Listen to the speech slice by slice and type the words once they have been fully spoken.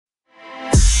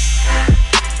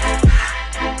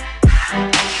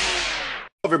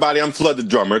everybody? I'm Flood the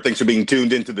Drummer. Thanks for being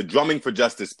tuned into the Drumming for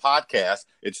Justice podcast.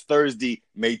 It's Thursday,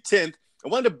 May 10th.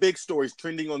 And one of the big stories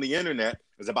trending on the internet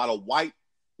is about a white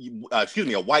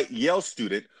Yale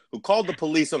student who called the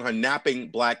police on her napping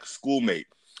black schoolmate.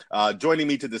 Joining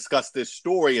me to discuss this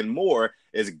story and more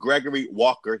is Gregory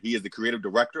Walker. He is the creative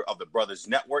director of the Brothers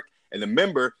Network and a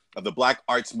member of the Black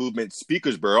Arts Movement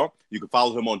Speakers Bureau. You can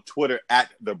follow him on Twitter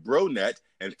at the BroNet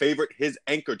and favorite his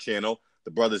anchor channel,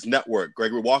 the Brothers Network.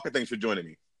 Gregory Walker, thanks for joining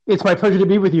me. It's my pleasure to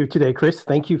be with you today, Chris.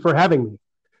 Thank you for having me.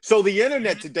 So the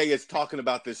internet today is talking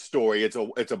about this story. It's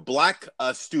a black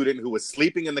student who was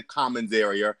sleeping in the commons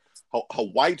area. Her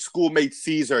white schoolmate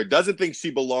sees her, doesn't think she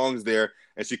belongs there,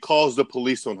 and she calls the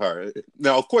police on her.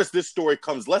 Now, of course, this story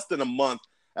comes less than a month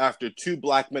after two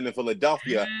black men in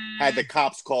Philadelphia had the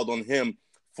cops called on them,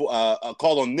 for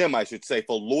loitering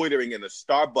in a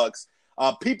Starbucks.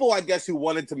 People, I guess, who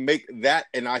wanted to make that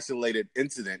an isolated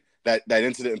incident, that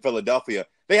incident in Philadelphia,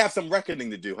 they have some reckoning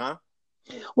to do, huh?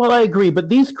 Well, I agree, but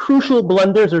these crucial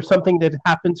blunders are something that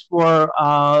happens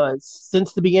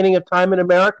since the beginning of time in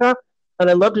America, and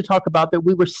I love to talk about that.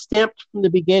 We were stamped from the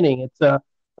beginning. It's a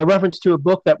reference to a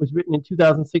book that was written in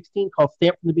 2016 called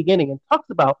Stamped from the Beginning, and talks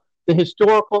about the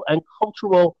historical and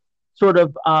cultural sort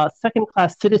of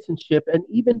second-class citizenship and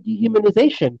even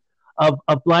dehumanization of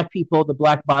Black people, the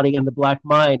Black body, and the Black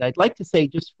mind. I'd like to say,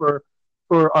 just for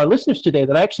our listeners today,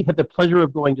 that I actually had the pleasure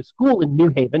of going to school in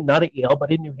New Haven, not at Yale,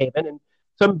 but in New Haven. And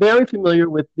so I'm very familiar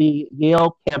with the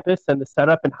Yale campus and the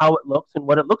setup and how it looks and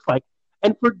what it looks like.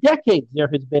 And for decades, there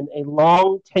has been a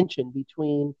long tension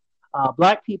between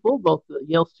Black people, both the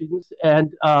Yale students,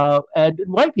 and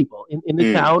white people in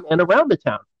the town and around the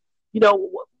town. You know,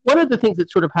 one of the things that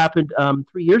sort of happened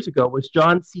 3 years ago was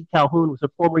John C. Calhoun was a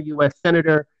former U.S.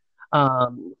 senator,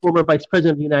 former vice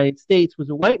president of the United States, was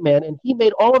a white man, and he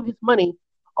made all of his money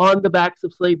on the backs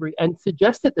of slavery and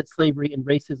suggested that slavery and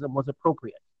racism was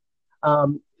appropriate.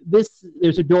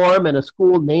 There's a dorm and a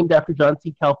school named after John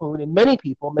C. Calhoun, and many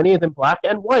people, many of them Black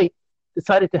and white,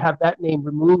 decided to have that name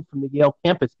removed from the Yale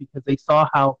campus because they saw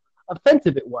how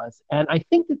offensive it was. And I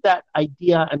think that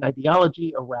idea and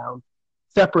ideology around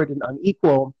separate and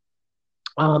unequal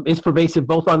is pervasive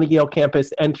both on the Yale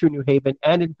campus and through New Haven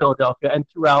and in Philadelphia and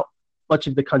throughout much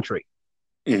of the country.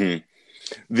 Mm-hmm.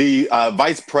 The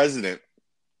vice president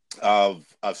of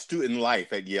student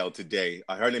life at Yale today,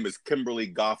 her name is Kimberly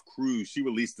Goff Cruz. She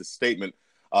released a statement.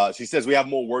 She says we have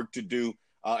more work to do,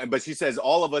 but she says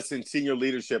all of us in senior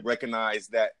leadership recognize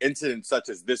that incidents such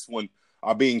as this one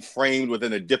are being framed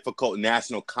within a difficult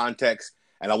national context.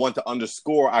 And I want to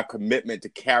underscore our commitment to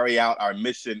carry out our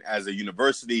mission as a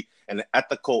university and an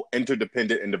ethical,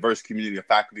 interdependent, and diverse community of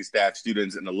faculty, staff,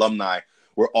 students, and alumni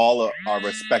where all are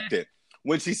respected.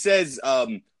 When she says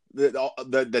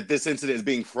that this incident is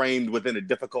being framed within a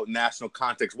difficult national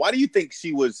context, why do you think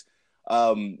she was,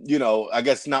 I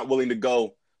guess not willing to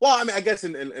go? Well, I mean, I guess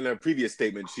in her previous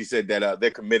statement, she said that they're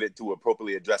committed to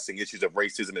appropriately addressing issues of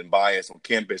racism and bias on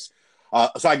campus.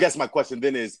 So I guess my question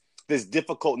then is, this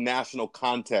difficult national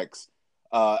context,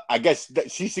 I guess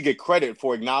that she should get credit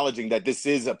for acknowledging that this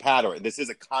is a pattern. This is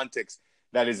a context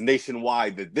that is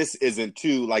nationwide, that this isn't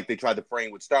too, like they tried to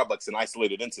frame with Starbucks, an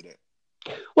isolated incident.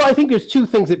 Well, I think there's two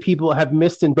things that people have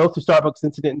missed in both the Starbucks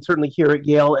incident and certainly here at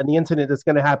Yale and the incident that's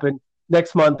going to happen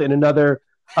next month in another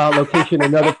location,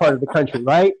 another part of the country,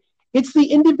 right? It's the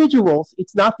individuals.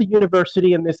 It's not the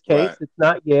university in this case. Right. It's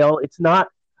not Yale. It's not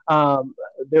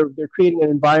they're creating an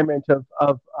environment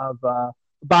of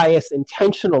bias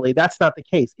intentionally. That's not the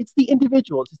case. It's the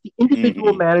individuals. It's the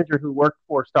individual manager who worked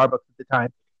for Starbucks at the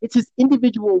time. It's this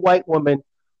individual white woman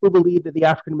who believed that the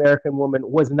African-American woman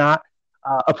was not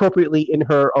appropriately in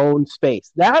her own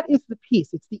space. That is the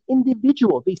piece. It's the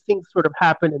individual. These things sort of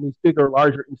happen in these bigger,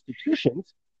 larger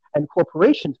institutions and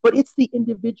corporations, but it's the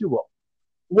individual.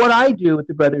 What I do at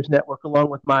the Brothers Network,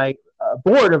 along with my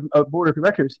board of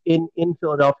directors in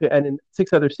Philadelphia and in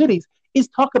 6 other cities, is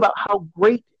talk about how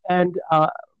great and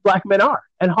Black men are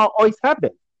and how always have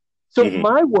been. So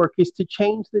my work is to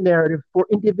change the narrative for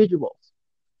individuals.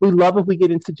 We love if we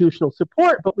get institutional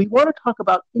support, but we want to talk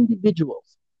about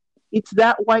individuals. It's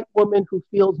that white woman who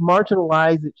feels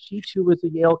marginalized, that she too is a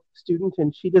Yale student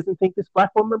and she doesn't think this Black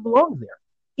woman belongs there.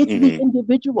 It's the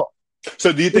individual.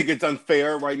 So do you think it's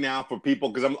unfair right now for people?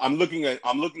 Because I'm looking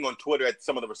on Twitter at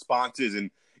some of the responses, and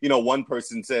one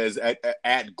person says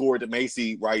at Gord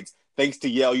Macy writes, "Thanks to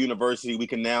Yale University, we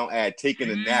can now add taking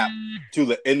a nap to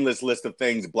the endless list of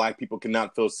things Black people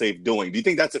cannot feel safe doing." Do you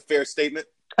think that's a fair statement?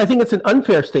 I think it's an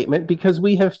unfair statement because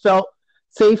we have felt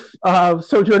safe.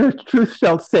 Sojourner Truth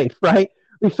felt safe, right?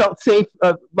 We felt safe.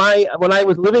 When I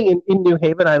was living in New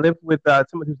Haven, I lived with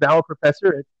someone who's now a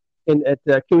professor at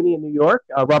CUNY in New York,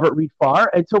 Robert Reed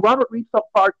Farr. And so Robert Reed felt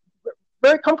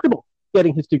very comfortable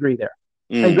getting his degree there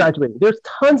and graduating. There's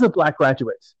tons of black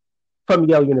graduates from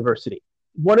Yale University.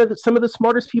 Some of the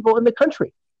smartest people in the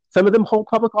country. Some of them hold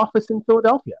public office in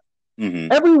Philadelphia.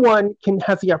 Mm-hmm. Everyone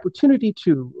has the opportunity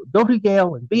to go to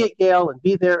Yale and be at Yale and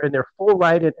be there in their full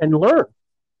right and learn.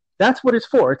 That's what it's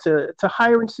for. It's a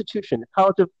higher institution, a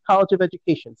college of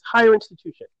education. It's a higher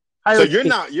institution. So you're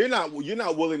not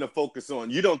willing to focus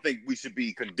on. You don't think we should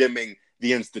be condemning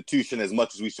the institution as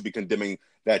much as we should be condemning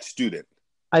that student.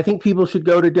 I think people should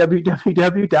go to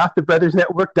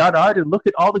www.thebrothersnetwork.org and look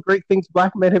at all the great things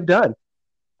black men have done.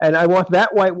 And I want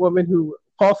that white woman who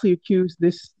falsely accused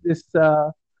this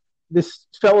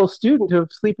fellow student of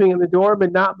sleeping in the dorm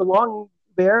and not belonging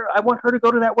there. I want her to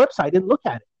go to that website and look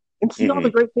at it and see all the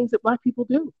great things that black people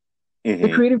do. Mm-hmm.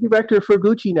 The creative director for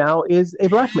Gucci now is a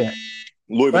black man.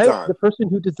 Louis Vuitton. Right? The person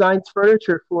who designs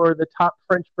furniture for the top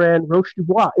French brand Roche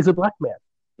Dubois is a black man.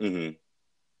 Mm-hmm.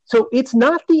 So it's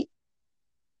not the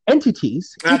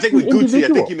entities. And I think with Gucci, I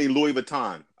think you mean Louis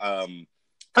Vuitton. I'm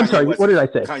sorry, what did I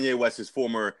say? Kanye West's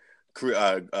former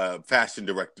fashion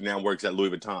director now works at Louis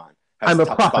Vuitton. I'm a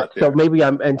prophet, so maybe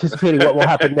I'm anticipating what will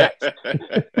happen next.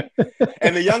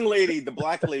 And the young lady, the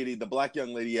black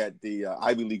young lady at the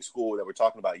Ivy League school that we're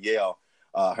talking about, Yale,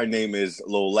 her name is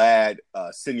Lolad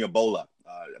Sinyabola.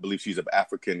 I believe she's of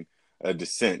African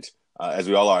descent, as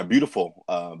we all are. A beautiful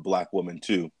black woman,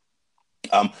 too.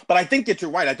 But I think that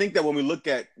you're right. I think that when we look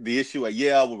at the issue at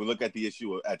Yale, when we look at the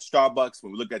issue at Starbucks,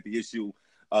 when we look at the issue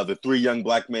of the three young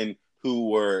black men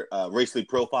who were racially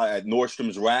profiled at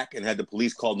Nordstrom's Rack and had the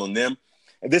police called on them,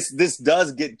 and this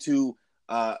does get to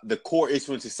the core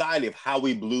issue in society of how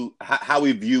we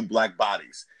view black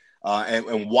bodies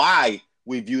and why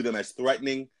we view them as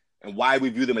threatening and why we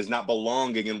view them as not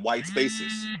belonging in white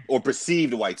spaces or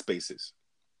perceived white spaces.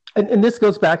 And this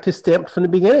goes back to Stamped from the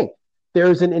beginning.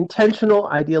 There's an intentional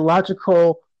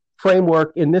ideological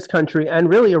framework in this country and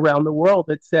really around the world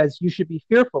that says you should be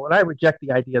fearful. And I reject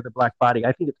the idea of the black body.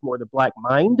 I think it's more the black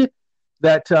mind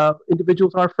that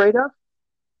individuals are afraid of,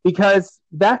 because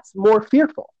that's more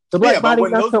fearful. The black body,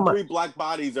 but when those three black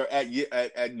bodies are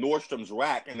at Nordstrom's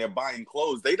Rack and they're buying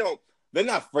clothes, they're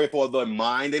not fearful of their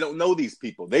mind. They don't know these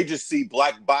people. They just see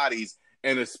black bodies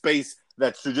in a space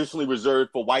that's traditionally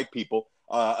reserved for white people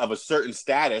of a certain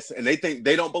status, and they think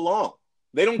they don't belong.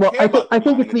 They don't care about I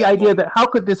think it's the idea that how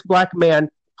could this black man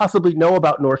possibly know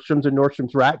about Nordstrom's or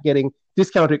Nordstrom's Rack getting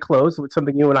discounted clothes, which is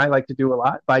something you and I like to do a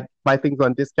lot, buy things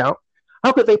on discount.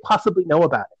 How could they possibly know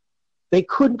about it? They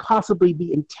couldn't possibly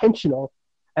be intentional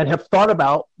and have thought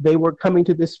about they were coming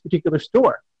to this particular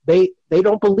store. They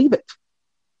don't believe it.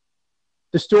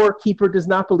 The storekeeper does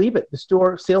not believe it. The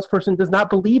store salesperson does not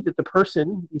believe that the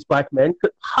person, these black men,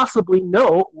 could possibly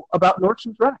know about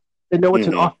Nordstrom's Rack. They know it's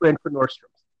an off-brand for Nordstrom's.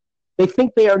 They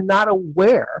think they are not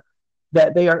aware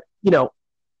that they are,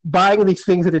 buying these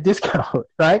things at a discount,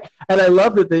 right? And I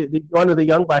love that one of the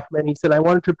young black men, he said, I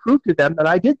wanted to prove to them that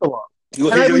I did belong.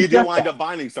 You did wind up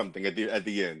buying something at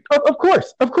the end. Of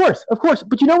course.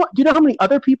 But you know what? Do you know how many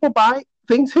other people buy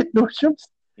things at Nordstrom's?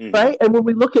 Mm-hmm. Right? And when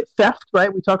we look at theft,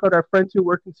 right, we talk about our friends who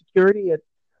work in security at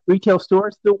retail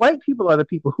stores. The white people are the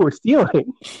people who are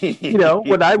stealing.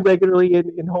 When I'm regularly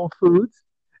in Whole Foods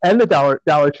and the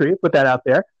Dollar Tree, put that out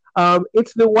there,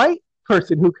 it's the white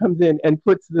person who comes in and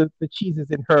puts the cheeses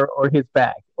in her or his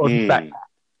bag or his backpack.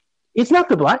 It's not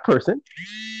the black person.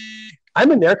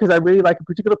 I'm in there because I really like a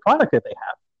particular product that they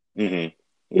have.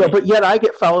 Mm-hmm. But yet I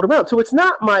get followed around. So it's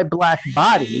not my black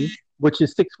body, which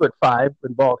is 6'5"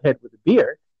 and bald head with a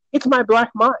beard. It's my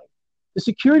black mind. The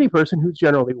security person, who's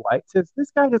generally white, says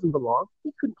this guy doesn't belong.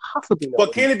 He couldn't possibly know.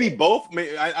 But can it be both?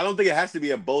 I don't think it has to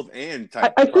be a both and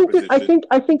type. I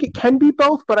think it can be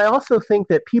both, but I also think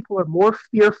that people are more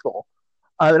fearful.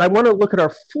 And I want to look at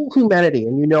our full humanity,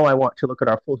 and I want to look at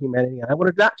our full humanity. And I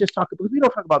want to not just talk about, we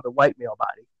don't talk about the white male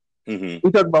body. Mm-hmm.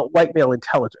 We talk about white male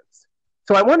intelligence.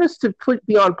 So I want us to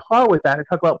be on par with that and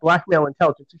talk about black male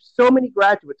intelligence. There's so many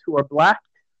graduates who are black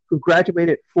who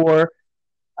graduated for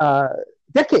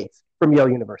decades from Yale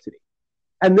University.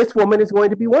 And this woman is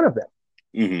going to be one of them.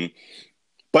 Mm-hmm.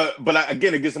 But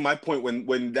again, it gets to my point,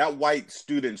 when that white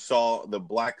student saw the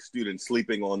black student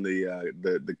sleeping on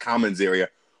the commons area,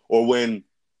 or when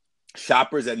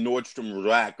shoppers at Nordstrom's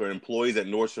Rack or employees at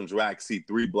Nordstrom's Rack see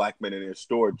three black men in their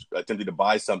store attempting to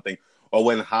buy something, or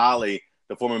when Holly,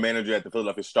 the former manager at the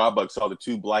Philadelphia Starbucks, saw the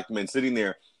two black men sitting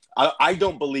there, I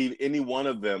don't believe any one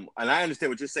of them, and I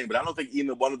understand what you're saying, but I don't think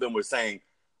either one of them was saying,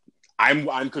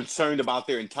 I'm concerned about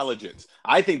their intelligence.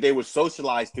 I think they were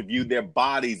socialized to view their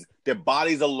bodies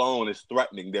alone as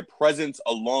threatening, their presence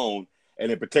alone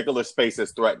in a particular space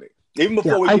as threatening. Even Yeah,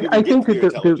 before we could even I get think to that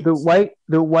your intelligence.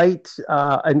 the white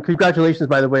and congratulations,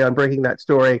 by the way, on breaking that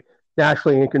story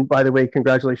nationally, and by the way,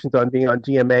 congratulations on being on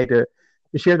GMA to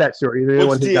share that story. You're the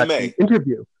What's one who got the GMA?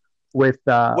 interview with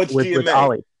What's with GMA?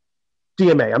 Ali.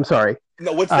 GMA, I'm sorry.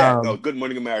 No, what's that? No, Good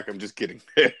Morning America. I'm just kidding.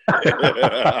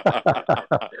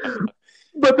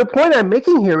 But the point I'm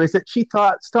making here is that she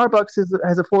thought Starbucks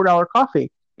has a $4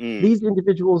 coffee. Mm. These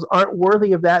individuals aren't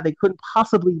worthy of that. They couldn't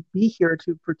possibly be here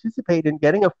to participate in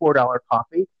getting a $4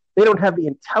 coffee. They don't have the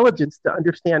intelligence to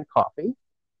understand coffee,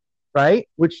 right?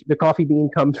 Which the coffee bean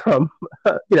comes from,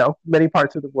 many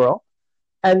parts of the world.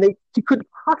 And they couldn't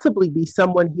possibly be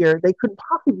someone here. They couldn't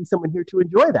possibly be someone here to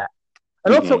enjoy that.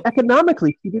 And also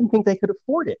economically, she didn't think they could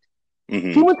afford it.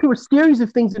 Mm-hmm. She went through a series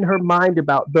of things in her mind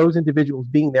about those individuals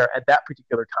being there at that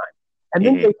particular time. And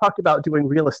then they talked about doing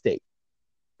real estate.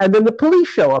 And then the police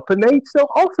show up and they still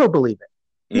also believe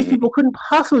it. These people couldn't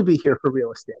possibly be here for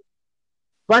real estate.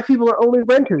 Black people are only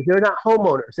renters. They're not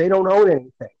homeowners. They don't own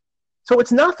anything. So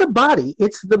it's not the body,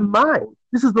 it's the mind.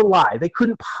 This is the lie. They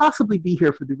couldn't possibly be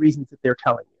here for the reasons that they're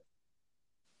telling you.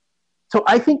 So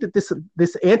I think that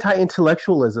this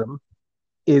anti-intellectualism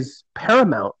is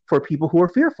paramount for people who are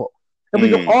fearful. And we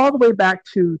go all the way back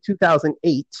to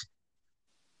 2008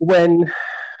 when,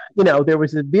 there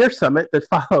was a beer summit that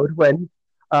followed when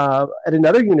at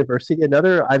another university,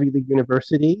 another Ivy League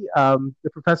university, the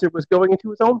professor was going into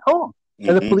his own home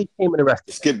and the police came and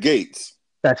arrested him. Skip Gates.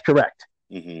 That's correct.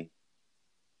 Mm-hmm.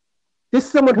 This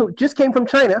is someone who just came from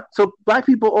China. So black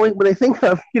people only, when they think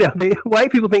of,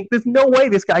 white people think there's no way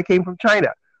this guy came from China.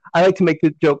 I like to make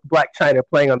the joke, Black China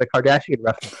playing on the Kardashian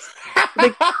reference.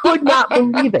 They could not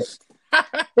believe it.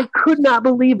 They could not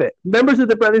believe it. Members of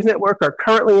the Brothers Network are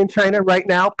currently in China right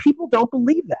now. People don't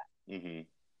believe that. Mm-hmm.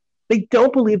 They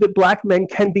don't believe that black men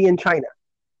can be in China.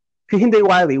 Kehinde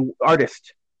Wiley,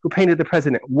 artist who painted the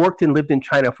president, worked and lived in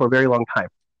China for a very long time.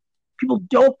 People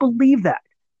don't believe that.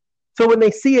 So when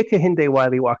they see a Kehinde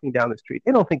Wiley walking down the street,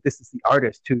 they don't think this is the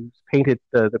artist who painted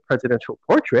the presidential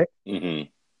portrait,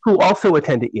 who also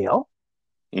attended Yale.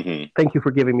 Thank you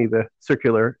for giving me the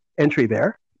circular entry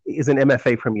there. Is an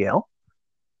MFA from Yale.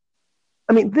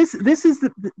 I mean, this is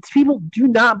people do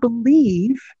not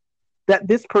believe that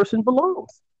this person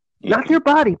belongs. Not their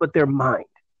body, but their mind.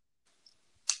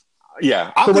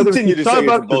 Yeah, I'll continue to say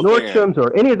Starbucks or Nordstrom's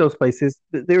or any of those places,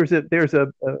 there's an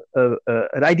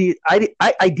idea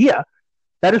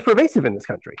that is pervasive in this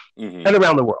country and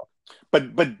around the world.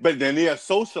 But then they are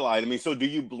socialized. I mean, so do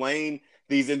you blame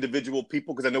these individual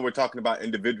people? Because I know we're talking about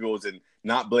individuals and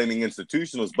not blaming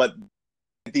institutionals, but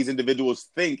these individuals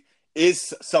think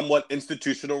is somewhat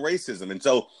institutional racism. And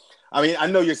so, I mean, I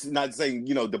know you're not saying,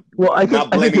 I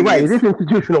think you're right. It is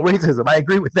institutional racism. I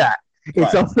agree with that.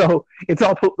 It's also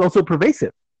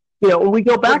pervasive. When we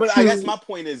go back but I guess my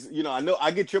point is, I know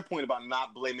I get your point about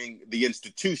not blaming the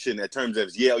institution in terms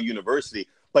of Yale University,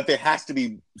 but there has to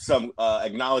be some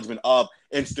acknowledgement of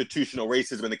institutional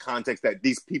racism in the context that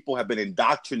these people have been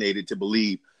indoctrinated to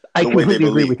believe the way they believe.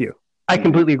 Agree with you. I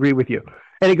completely agree with you.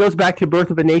 And it goes back to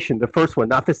Birth of a Nation, the first one,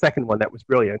 not the second one that was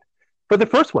brilliant, but the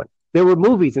first one. There were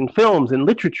movies and films and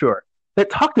literature that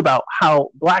talked about how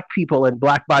black people and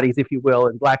black bodies, if you will,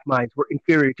 and black minds were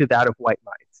inferior to that of white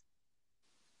minds.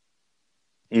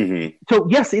 So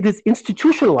yes, it is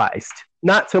institutionalized,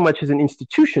 not so much as an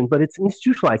institution, but it's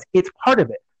institutionalized. It's part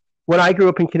of it. When I grew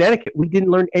up in Connecticut, we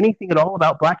didn't learn anything at all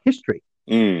about black history.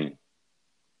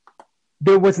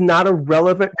 There was not a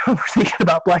relevant conversation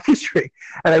about black history.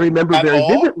 And I remember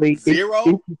vividly.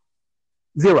 Zero?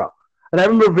 Zero. And I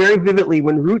remember very vividly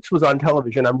when Roots was on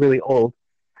television. I'm really old.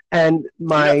 And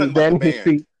my then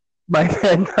history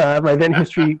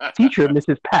teacher,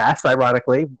 Mrs. Pass,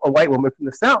 ironically, a white woman from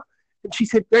the South, and she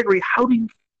said, Gregory, how do you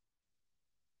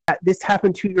that this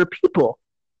happened to your people?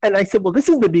 And I said, well, this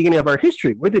is the beginning of our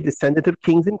history. We're the descendant of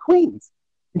kings and queens.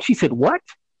 And she said, what?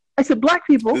 I said, black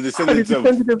people the descendants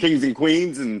of kings and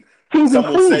queens, and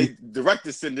some will say direct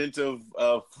descendants of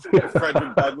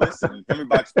Frederick Douglass and Henry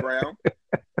Box Brown.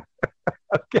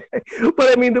 Okay.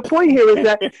 But I mean, the point here is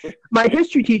that my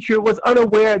history teacher was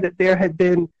unaware that there had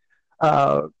been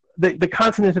the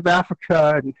continent of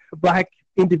Africa and black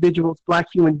individuals, black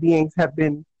human beings have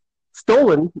been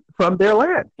stolen from their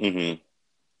land.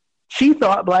 She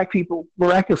thought black people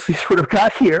miraculously sort of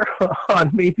got here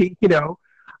on maybe,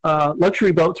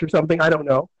 luxury boats or something, I don't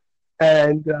know,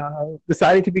 and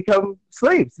decided to become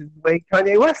slaves, is the way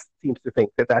Kanye West seems to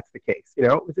think that that's the case. It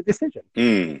was a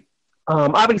decision.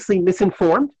 Obviously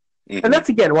misinformed. And that's,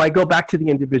 again, why I go back to the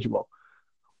individual.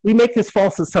 We make this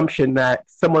false assumption that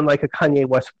someone like a Kanye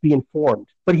West would be informed,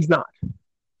 but he's not.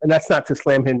 And that's not to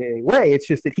slam him in any way. It's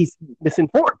just that he's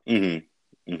misinformed.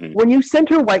 When you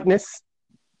center whiteness,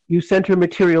 you center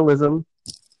materialism,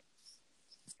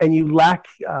 and you lack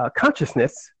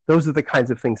consciousness, those are the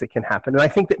kinds of things that can happen. And I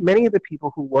think that many of the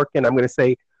people who work in, I'm going to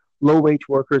say, low-wage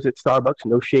workers at Starbucks,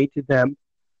 no shade to them,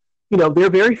 they're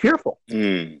very fearful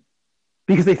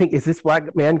because they think, is this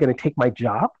black man going to take my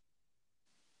job?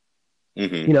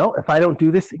 If I don't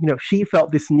do this, she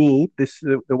felt this need,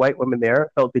 the white woman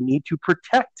there felt the need to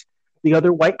protect the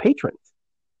other white patrons.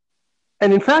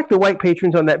 And in fact, the white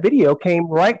patrons on that video came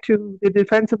right to the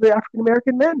defense of the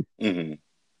African-American men.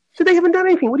 So they haven't done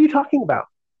anything. What are you talking about?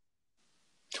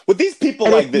 With these people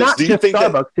and like it's this, not do you just think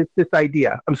Starbucks, it's this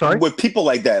idea. I'm sorry? With people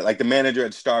like that, like the manager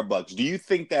at Starbucks, do you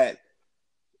think that,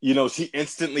 she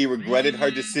instantly regretted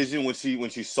her decision when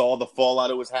she saw the fallout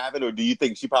it was having? Or do you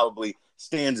think she probably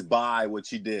stands by what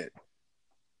she did?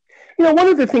 One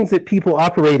of the things that people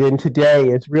operate in today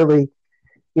is really,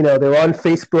 they're on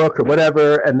Facebook or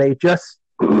whatever, and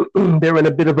they're in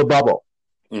a bit of a bubble.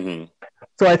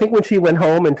 So I think when she went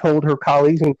home and told her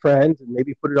colleagues and friends and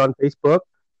maybe put it on Facebook,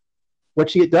 what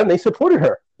she had done, they supported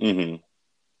her.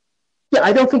 Yeah,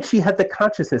 I don't think she had the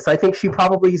consciousness. I think she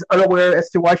probably is unaware as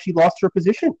to why she lost her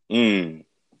position.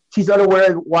 She's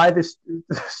unaware of why the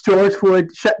stores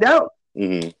would shut down.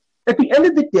 At the end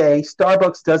of the day,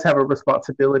 Starbucks does have a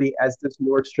responsibility, as does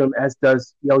Nordstrom, as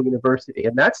does Yale University,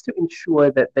 and that's to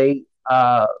ensure that they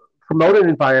promote an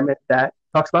environment that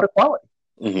talks about equality.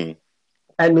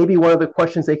 And maybe one of the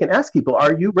questions they can ask people,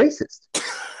 are you racist?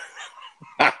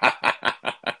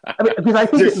 Because I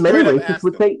think that many racists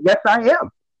would say, yes, I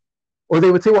am. Or they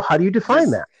would say, well, how do you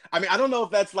define that? I don't know if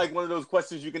that's like one of those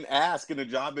questions you can ask in a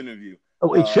job interview.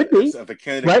 Oh, it should be. If a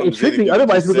candidate right? It should be.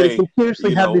 Otherwise, we're going to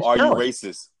continuously have this are challenge. you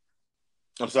racist?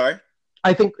 I'm sorry?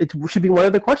 I think it should be one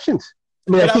of the questions.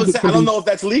 I don't know if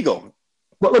that's legal.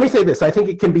 Well, let me say this. I think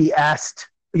it can be asked,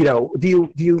 what's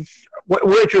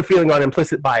your feeling on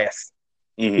implicit bias?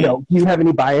 Do you have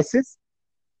any biases?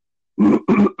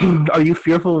 Are you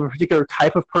fearful of a particular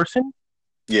type of person?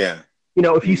 Yeah.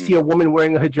 If you see a woman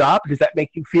wearing a hijab, does that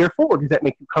make you fearful or does that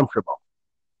make you comfortable?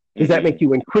 Does that make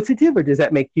you inquisitive or does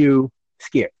that make you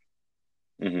scared?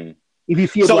 If you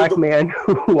see a black man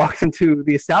who walks into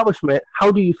the establishment,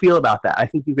 how do you feel about that? I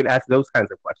think you can ask those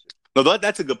kinds of questions. No,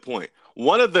 that's a good point.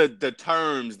 One of the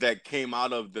terms that came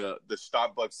out of the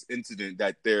Starbucks incident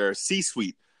that their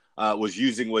C-suite was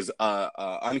using was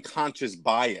unconscious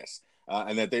bias,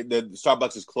 and that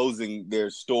Starbucks is closing their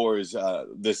stores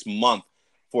this month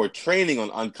for training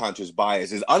on unconscious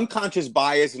bias. Is unconscious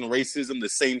bias and racism the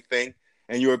same thing,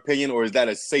 in your opinion, or is that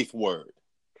a safe word?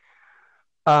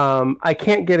 I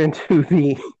can't get into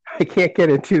the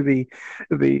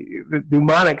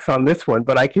mnemonics on this one,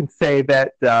 but I can say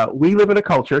that we live in a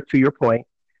culture, to your point,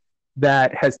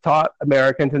 that has taught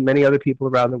Americans and many other people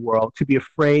around the world to be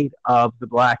afraid of the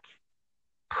black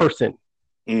person.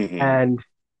 And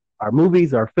our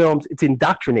movies, our films, it's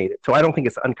indoctrinated. So I don't think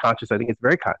it's unconscious. I think it's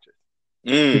very conscious.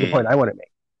 Is the point I want to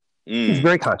make. It's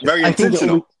very conscious. Very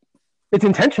intentional. It's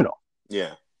intentional.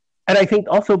 Yeah. And I think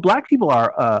also black people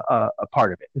are a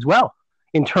part of it as well,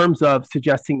 in terms of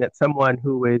suggesting that someone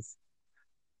who is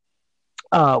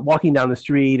walking down the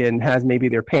street and has maybe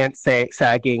their pants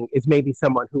sagging is maybe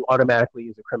someone who automatically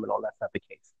is a criminal. That's not the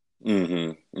case.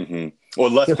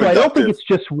 Or less productive. So I don't think it's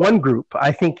just one group.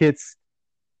 I think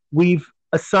we've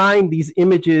assigned these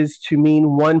images to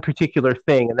mean one particular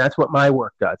thing, and that's what my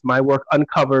work does. My work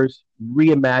uncovers,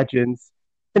 reimagines,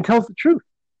 and tells the truth.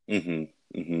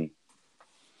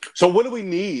 So what do we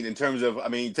need in terms of,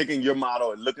 taking your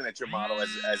model and looking at your model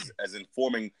as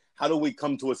informing, how do we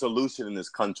come to a solution in this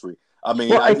country?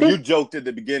 You joked at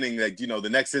the beginning that, the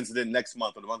next incident next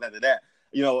month or the month after that,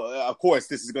 of course,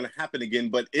 this is going to happen again,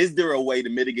 but is there a way to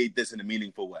mitigate this in a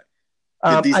meaningful way?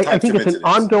 I think it's an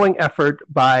ongoing effort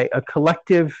by a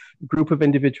collective group of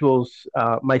individuals,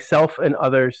 myself and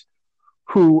others,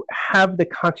 who have the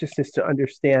consciousness to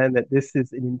understand that this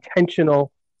is an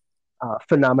intentional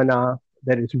phenomena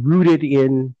that is rooted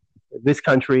in this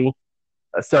country,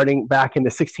 starting back in the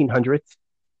 1600s.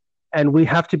 And we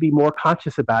have to be more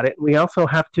conscious about it. We also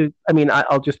have to,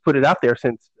 I'll just put it out there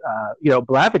since,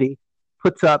 Blavity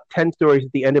puts up 10 stories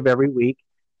at the end of every week,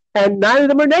 and 9 of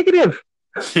them are negative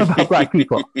about black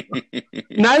people.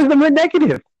 9 of them are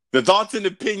negative. The thoughts and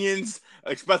opinions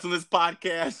expressed on this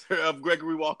podcast are of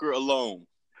Gregory Walker alone.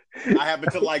 I happen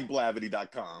to like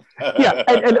Blavity.com. Yeah,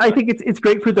 and I think it's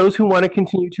great for those who want to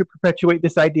continue to perpetuate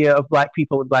this idea of black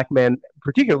people and black men,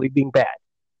 particularly, being bad.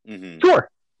 Sure,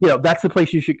 that's the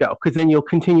place you should go, because then you'll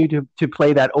continue to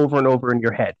play that over and over in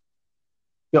your head.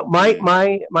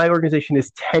 My organization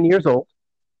is 10 years old,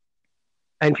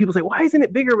 And people say, why isn't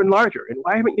it bigger and larger? And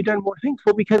why haven't you done more things?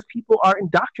 Well, because people are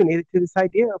indoctrinated to this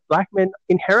idea of black men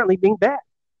inherently being bad.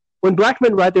 When black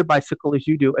men ride their bicycle as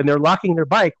you do, and they're locking their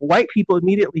bike, white people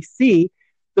immediately see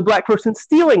the black person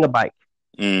stealing a bike.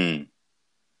 Mm.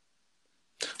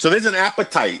 So there's an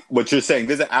appetite, what you're saying,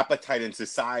 there's an appetite in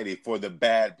society for the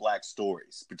bad black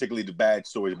stories, particularly the bad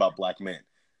stories about black men.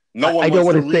 No one I don't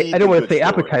want to say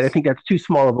appetite. I think that's too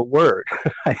small of a word.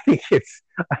 I think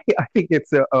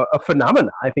it's a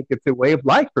phenomenon. I think it's a way of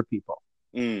life for people.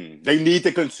 They need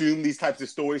to consume these types of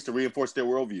stories to reinforce their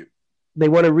worldview. They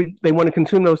want to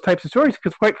consume those types of stories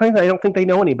because, quite frankly, I don't think they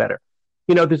know any better.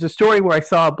 You know, there's a story where I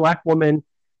saw a black woman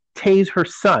tase her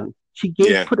son. She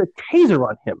put a taser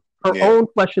on him, her own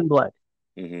flesh and blood.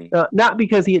 Mm-hmm. Not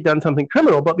because he had done something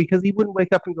criminal, but because he wouldn't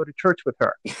wake up and go to church with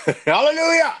her.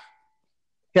 Hallelujah!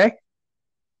 Okay?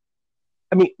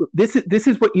 I mean, this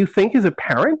is what you think as a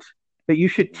parent, that you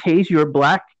should tase your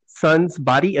black son's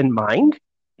body and mind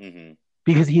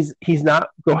because he's not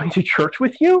going to church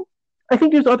with you? I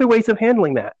think there's other ways of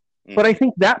handling that. But I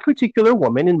think that particular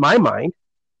woman, in my mind,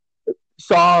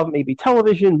 saw maybe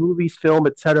television, movies, film,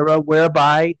 etc.,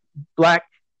 whereby black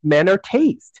men are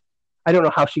tased. I don't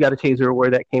know how she got a taser or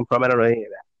where that came from. I don't know any of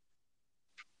that.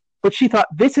 But she thought,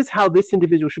 this is how this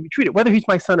individual should be treated, whether he's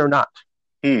my son or not.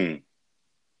 Right?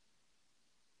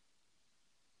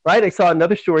 I saw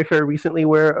another story very recently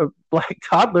where a black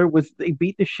toddler they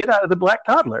beat the shit out of the black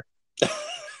toddler.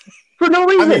 For no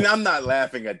reason. I mean, I'm not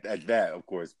laughing at that, of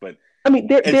course, but I mean,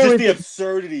 it's just the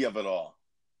absurdity of it all.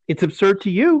 It's absurd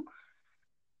to you.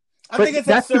 I think it's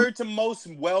absurd to most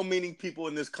well-meaning people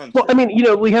in this country. Well, I mean, you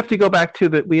know, we have to go back to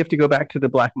the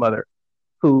black mother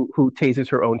who tases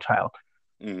her own child.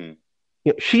 You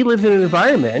know, she lives in an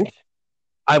environment,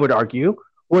 I would argue,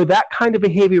 where that kind of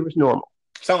behavior is normal.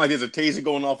 Sound like there's a taser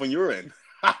going off on your end.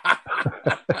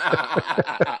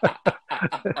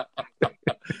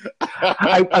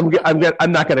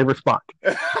 I'm not going to respond.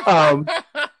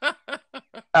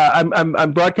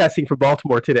 I'm broadcasting from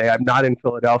Baltimore today. I'm not in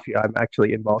Philadelphia. I'm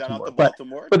actually in Baltimore. But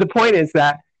the point is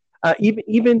that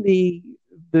even the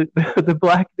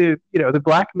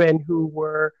black men who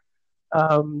were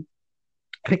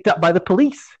picked up by the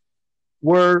police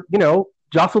were, you know,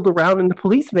 jostled around in the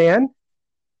police van,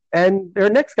 and their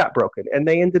necks got broken, and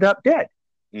they ended up dead.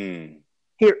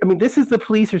 Here, I mean, this is the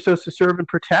police are supposed to serve and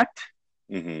protect.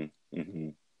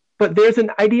 But there's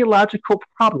an ideological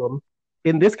problem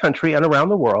in this country and around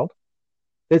the world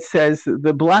that says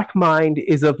the black mind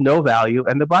is of no value,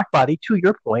 and the black body, to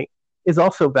your point, is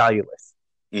also valueless.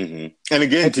 And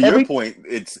again, to your point,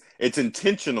 it's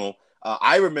intentional.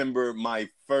 I remember my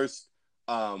first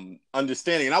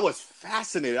understanding, and I was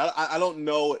fascinated. I don't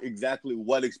know exactly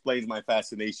what explains my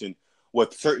fascination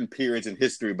with certain periods in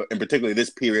history, but in particular this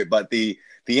period, but the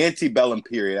antebellum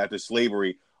period after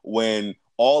slavery, when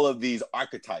all of these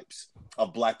archetypes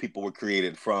of black people were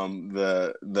created, from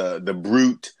the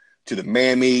brute to the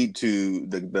mammy to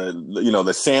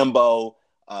the Sambo,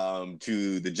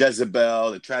 to the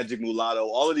Jezebel, the tragic mulatto,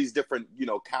 all of these different, you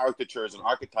know, caricatures and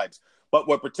archetypes. But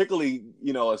what particularly,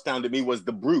 you know, astounded me was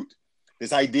the brute.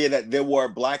 This idea that there were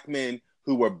black men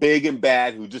who were big and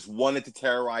bad, who just wanted to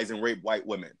terrorize and rape white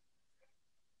women.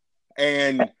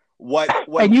 And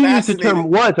and you use the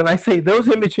term "was," and I say those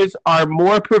images are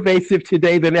more pervasive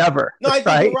today than ever. No, I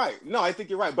think you're right. No, I think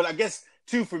you're right. But I guess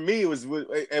too, for me,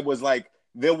 it was like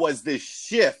there was this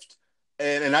shift,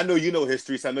 and I know you know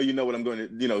history, so I know you know what I'm going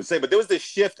to say. But there was this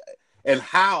shift in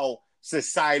how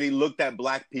society looked at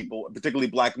black people, particularly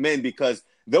black men, because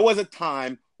there was a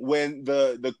time when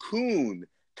the coon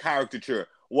caricature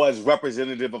was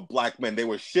representative of black men. They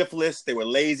were shiftless, they were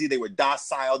lazy, they were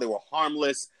docile, they were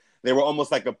harmless. They were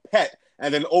almost like a pet.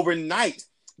 And then overnight,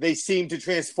 they seemed to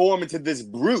transform into this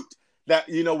brute that,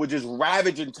 you know, would just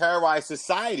ravage and terrorize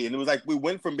society. And it was like we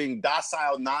went from being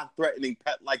docile, non-threatening,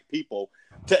 pet-like people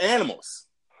to animals.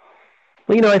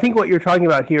 Well, you know, I think what you're talking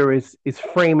about here is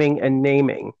framing and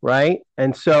naming, right?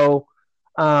 And so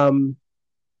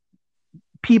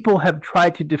people have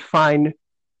tried to define,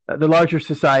 the larger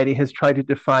society has tried to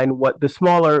define what the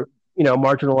smaller, you know,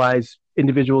 marginalized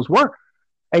individuals were,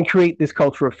 and create this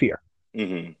culture of fear.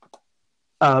 Maybe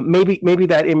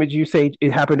that image you say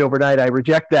it happened overnight. I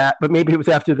reject that, but maybe it was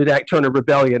after the Nat Turner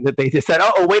Rebellion that they just said,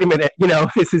 "Oh, wait a minute, you know,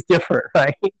 this is different,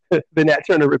 right?" The Nat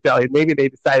Turner Rebellion. Maybe they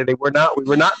decided we were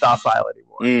not docile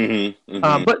anymore.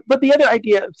 But the other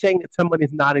idea of saying that someone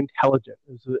is not intelligent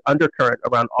is an undercurrent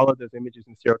around all of those images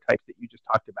and stereotypes that you just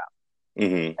talked about.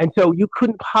 And so you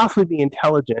couldn't possibly be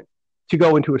intelligent to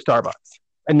go into a Starbucks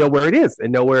and know where it is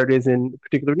in a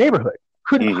particular neighborhood.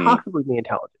 Couldn't possibly be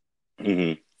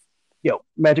intelligent.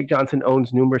 Magic Johnson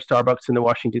owns numerous Starbucks in the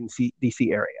Washington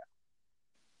D.C. area.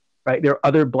 Right, there are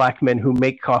other black men who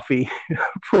make coffee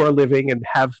for a living and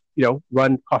have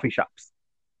run coffee shops.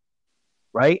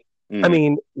 Right. I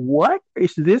mean, what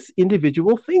is this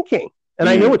individual thinking? And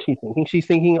I know what she's thinking. She's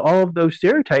thinking all of those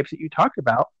stereotypes that you talked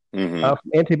about from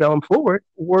antebellum forward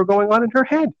were going on in her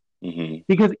head.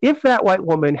 Because if that white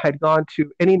woman had gone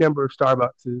to any number of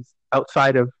Starbucks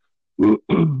outside of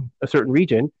a certain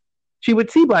region, she would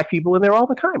see black people in there all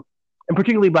the time, and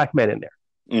particularly black men in there.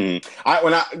 To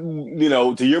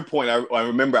your point, I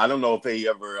remember, I don't know if they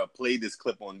ever played this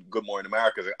clip on Good Morning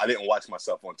America. I didn't watch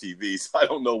myself on TV, so I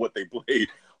don't know what they played.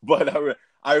 But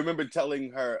I remember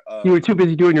telling her... you were too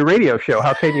busy doing your radio show.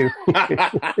 How can you?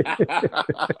 That's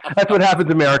what happens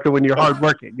in America when you're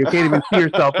hardworking. You can't even see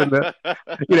yourself in the...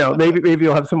 maybe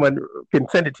you'll have someone can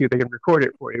send it to you. They can record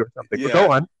it for you or something. Yeah. But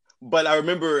go on. But I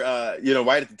remember,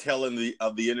 right at the tail end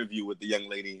of the interview with the young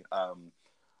lady...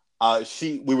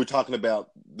 we were talking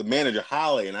about the manager,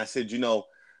 Holly, and I said,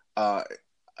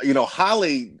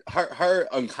 Holly, her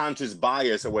unconscious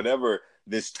bias or whatever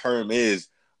this term is,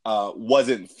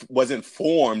 wasn't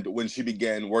formed when she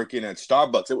began working at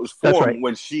Starbucks. It was formed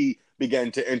when she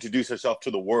began to introduce herself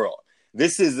to the world.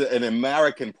 This is an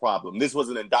American problem. This was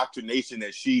an indoctrination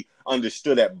that she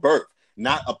understood at birth,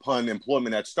 not upon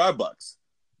employment at Starbucks.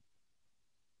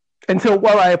 And so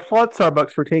while I applaud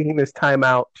Starbucks for taking this time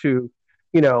out to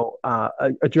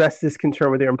address this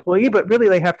concern with their employee, but really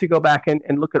they have to go back and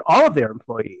look at all of their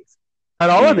employees at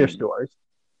all of their stores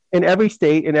in every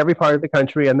state, in every part of the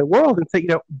country and the world, and say,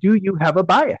 do you have a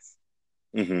bias?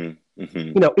 Is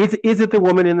it the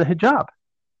woman in the hijab?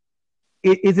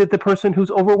 Is it the person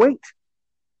who's overweight?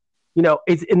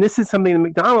 And this is something that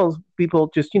McDonald's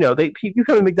people just, you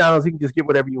come to McDonald's, you can just get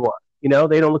whatever you want.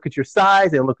 They don't look at your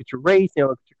size, they don't look at your race, they don't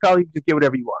look at your color, you just get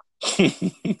whatever you want.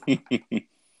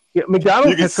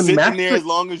 McDonald's has some sit in there as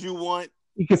long as you want.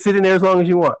 You can sit in there as long as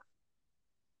you want,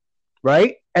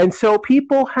 right? And so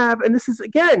people have, and this is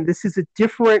a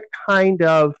different kind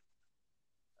of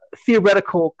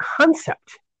theoretical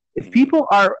concept. If people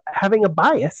are having a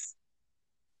bias,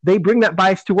 they bring that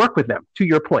bias to work with them. To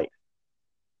your point,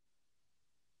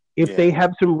 if they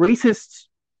have some racist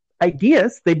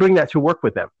ideas, they bring that to work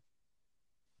with them.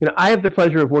 I have the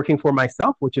pleasure of working for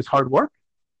myself, which is hard work.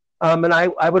 And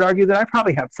I would argue that I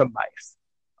probably have some bias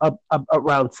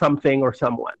around something or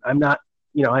someone. I'm not,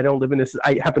 I don't live in this.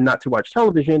 I happen not to watch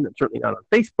television. I'm certainly not on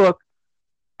Facebook.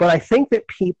 But I think that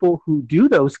people who do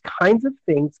those kinds of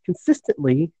things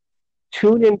consistently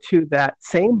tune into that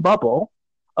same bubble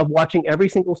of watching every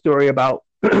single story about,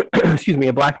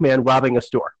 a black man robbing a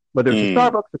store, whether it's a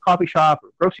Starbucks, a coffee shop, or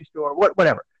a grocery store,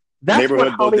 whatever. That's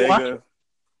what Holly watches.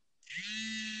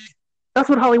 That's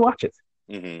what Holly watches.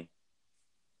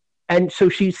 And so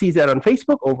she sees that on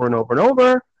Facebook over and over and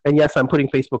over. And yes, I'm putting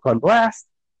Facebook on blast.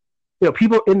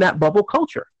 People in that bubble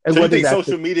culture. And so you think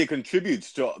social media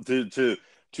contributes to the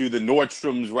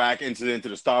Nordstrom's rack incident, to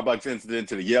the Starbucks incident,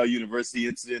 to the Yale University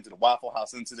incident, to the Waffle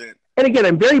House incident? And again,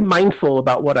 I'm very mindful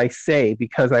about what I say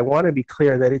because I want to be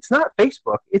clear that it's not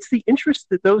Facebook. It's the interest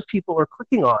that those people are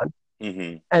clicking on.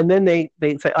 And then they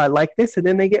say, I like this. And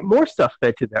then they get more stuff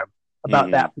fed to them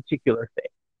about that particular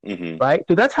thing. Right?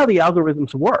 So that's how the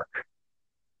algorithms work.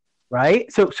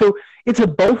 Right? So it's a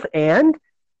both and.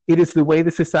 It is the way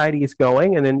the society is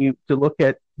going. And then to look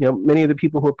at, many of the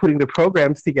people who are putting the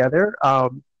programs together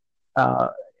at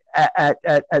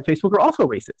Facebook are also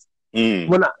racist.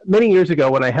 Many years ago,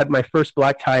 when I had my first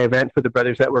black tie event for the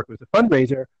Brothers Network, it was a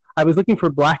fundraiser, I was looking for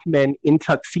black men in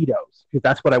tuxedos because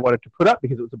that's what I wanted to put up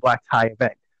because it was a black tie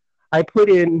event. I put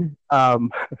in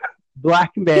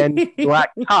black men,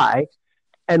 black tie,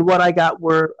 and what I got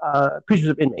were pictures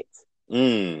of inmates.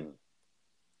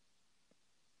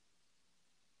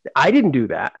 I didn't do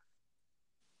that,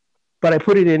 but I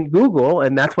put it in Google,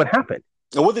 and that's what happened.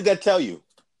 And what did that tell you?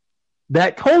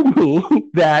 That told me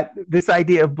that this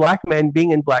idea of black men being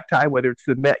in black tie, whether it's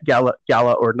the Met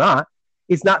Gala or not,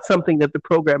 is not something that the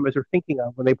programmers are thinking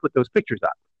of when they put those pictures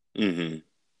up.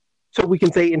 So we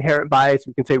can say inherent bias,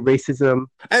 we can say racism.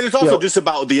 And it's also just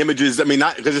about the images. I mean,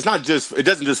 because it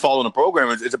doesn't just fall on the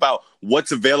programmers. It's about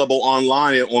what's available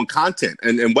online on content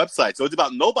and websites. So it's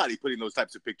about nobody putting those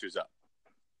types of pictures up.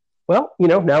 Well,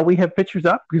 now we have pictures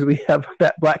up because we have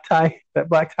that black tie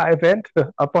event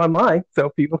up online so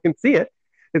people can see it.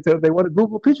 And so if they want to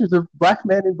Google pictures of black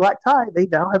men in black tie, they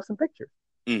now have some pictures.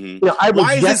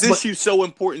 Why is this issue so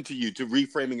important to you, to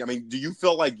reframing? I mean, do you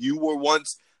feel like you were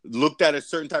once looked at a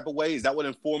certain type of way? Is that what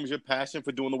informs your passion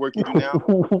for doing the work you do now?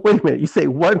 Wait a minute. You say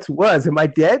once was. Am I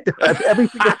dead? Every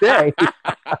single day.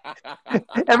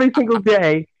 Every single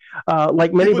day.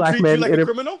 Like many black men. Treat you like a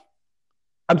criminal?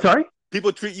 I'm sorry?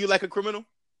 People treat you like a criminal?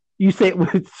 You say it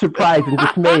with surprise and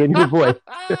dismay in your voice.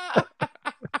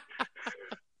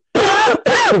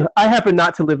 I happen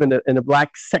not to live in a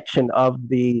black section of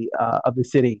the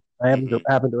city. I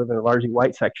happen to live in a largely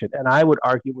white section, and I would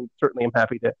argue, and certainly I'm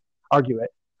happy to argue it.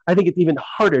 I think it's even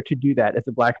harder to do that as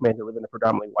a black man to live in a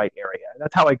predominantly white area.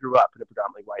 That's how I grew up, in a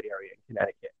predominantly white area in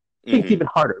Connecticut. I think it's even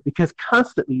harder because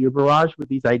constantly you're barraged with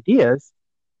these ideas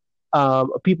of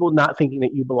people not thinking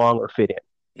that you belong or fit in.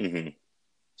 Mm-hmm.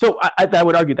 So I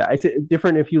would argue that. It's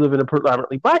different if you live in a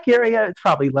predominantly black area. It's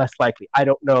probably less likely. I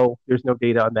don't know. There's no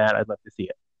data on that. I'd love to see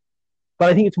it. But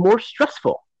I think it's more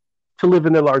stressful to live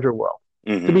in the larger world,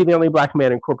 to be the only black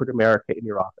man in corporate America in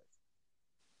your office.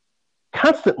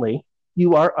 Constantly,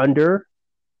 you are under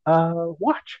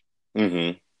watch,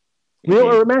 real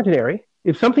or imaginary.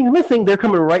 If something's missing, they're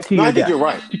coming right to you. I think you're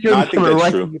right. They're coming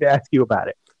right to you to ask you about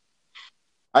it.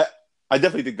 I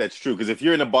definitely think that's true, because if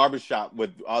you're in a barbershop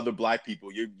with other black people,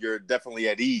 you're definitely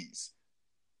at ease.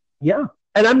 Yeah,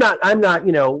 and I'm not.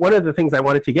 One of the things I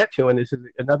wanted to get to, and this is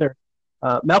another.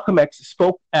 Malcolm X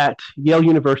spoke at Yale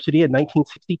University in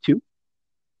 1962.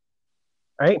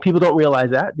 Right? People don't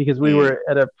realize that because we were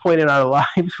at a point in our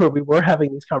lives where we were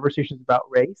having these conversations about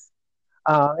race,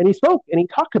 and he spoke and he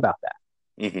talked about that.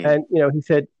 And he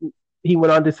said, he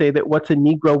went on to say that what's a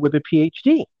Negro with a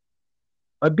PhD,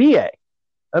 a BA,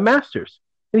 a master's,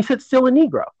 and he said still a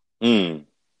Negro. It's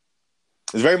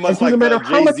very much like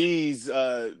Jay-Z's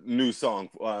new song,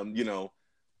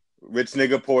 rich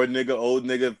nigga, poor nigga, old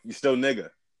nigga, you still nigga.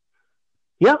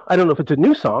 Yeah, I don't know if it's a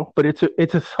new song, but it's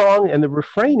a song, and the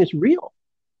refrain is real.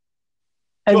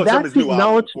 And that's the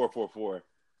acknowledgement. 444.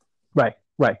 Right.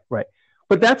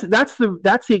 But that's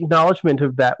the acknowledgement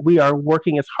of that. We are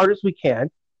working as hard as we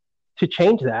can to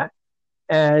change that.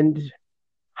 And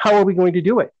how are we going to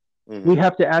do it? We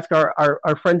have to ask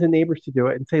our friends and neighbors to do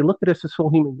it and say, look at us as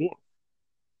full human beings.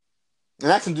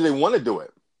 And ask them, do they want to do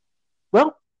it?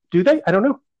 Well, do they? I don't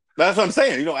know. That's what I'm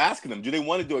saying. Asking them, do they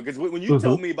want to do it? Because when you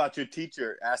told me about your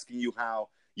teacher asking you how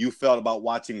you felt about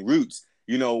watching Roots,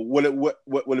 what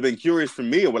would have been curious for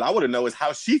me, or what I would have known is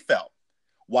how she felt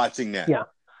watching that. Yeah.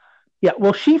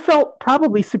 Well, she felt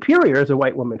probably superior as a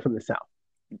white woman from the South.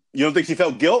 You don't think she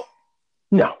felt guilt?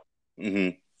 No. No.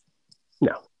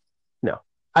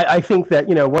 I think that,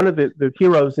 one of the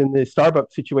heroes in the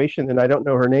Starbucks situation, and I don't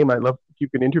know her name, I'd love if you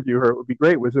can interview her, it would be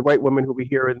great, was the white woman who we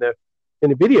hear in the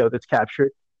video that's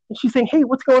captured. And she's saying, hey,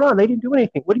 what's going on? They didn't do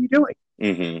anything. What are you doing?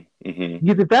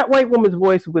 Because if that white woman's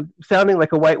voice was sounding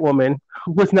like a white woman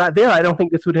was not there, I don't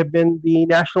think this would have been the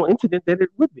national incident that it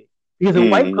would be. Because a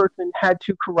white person had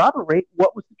to corroborate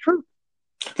what was the truth.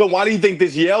 So why do you think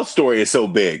this Yale story is so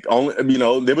big?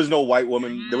 There was no white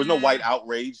woman. There was no white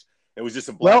outrage. It was just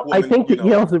a black woman. I think that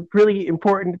Yale's a really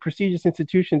important, prestigious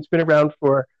institution. It's been around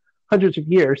for hundreds of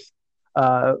years.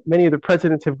 Many of the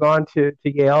presidents have gone to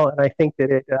Yale, and I think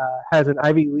that it has an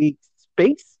Ivy League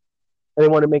space. And they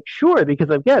want to make sure, because,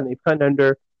 again, they've come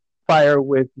under fire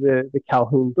with the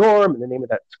Calhoun dorm and the name of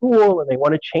that school, and they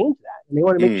want to change that. And they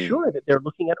want to make sure that they're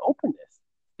looking at openness.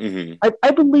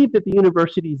 I believe that the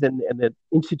universities and the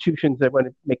institutions that want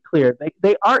to make clear,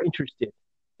 they are interested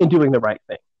in doing the right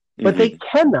thing. But they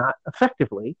cannot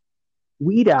effectively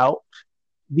weed out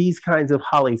these kinds of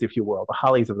hollies, if you will, the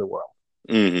hollies of the world.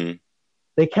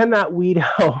 They cannot weed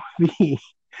out the,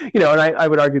 and I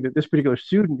would argue that this particular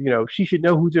student, she should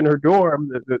know who's in her dorm,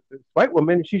 the white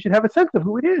woman, and she should have a sense of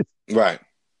who it is. Right.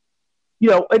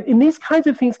 And these kinds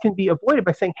of things can be avoided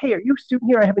by saying, hey, are you a student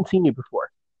here? I haven't seen you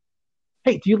before.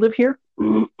 Hey, do you live here?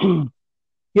 And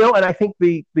I think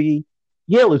the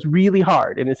Yale is really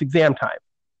hard and it's exam time.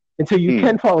 And so you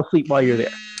can fall asleep while you're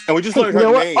there. And we just learned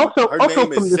her name. Her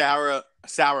name is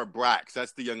Sarah Bracks.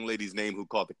 That's the young lady's name who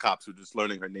called the cops. We're just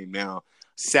learning her name now.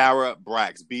 Sarah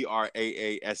Bracks, Braascha.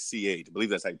 I believe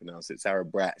that's how you pronounce it. Sarah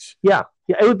Bracks. Yeah.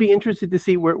 I would be interested to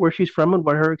see where she's from and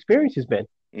what her experience has been.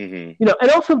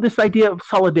 And also this idea of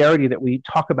solidarity that we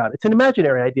talk about. It's an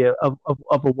imaginary idea of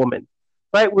a woman,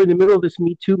 right? We're in the middle of this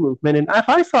Me Too movement. And if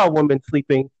I saw a woman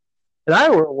sleeping and I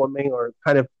were a woman or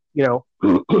kind of,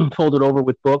 folded over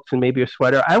with books and maybe a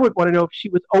sweater, I would want to know if she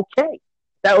was okay.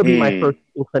 That would be my first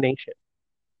inclination.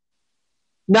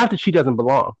 Not that she doesn't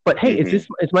belong, but hey, is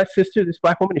my sister, this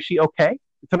black woman, is she okay?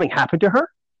 Did something happen to her?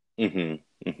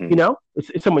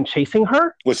 Is someone chasing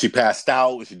her? Was she passed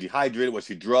out? Was she dehydrated? Was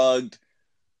she drugged?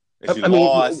 Is she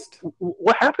lost?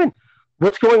 What happened?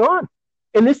 What's going on?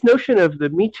 In this notion of the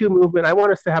Me Too movement, I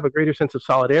want us to have a greater sense of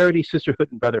solidarity, sisterhood,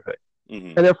 and brotherhood.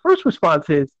 And their first response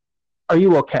is, are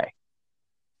you okay?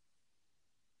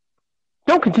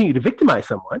 Don't continue to victimize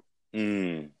someone.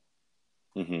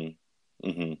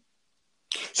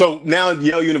 So now at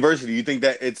Yale University, you think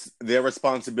that it's their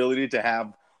responsibility to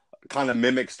have kind of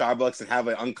mimic Starbucks and have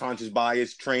an unconscious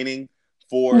bias training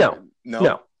for No, no,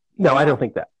 Why no. I not? don't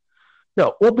think that.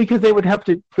 No, well, because they would have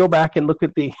to go back and look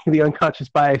at the unconscious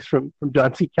bias from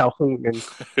John C. Calhoun and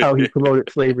how he promoted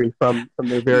slavery from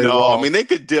their very No, I walls. mean they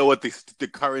could deal with the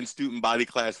current student body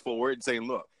class forward and saying,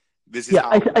 look, this is Yeah,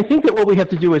 how. I think that what we have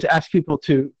to do is ask people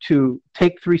to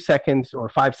take 3 seconds or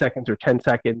 5 seconds or 10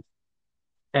 seconds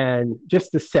and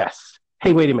just assess.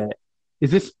 Hey, wait a minute.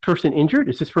 Is this person injured?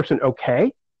 Is this person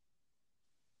okay?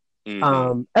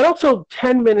 Mm-hmm. And also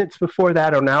 10 minutes before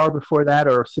that, or an hour before that,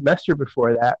 or a semester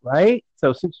before that, right?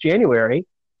 So since January,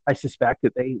 I suspect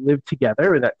that they live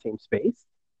together in that same space.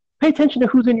 Pay attention to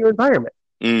who's in your environment.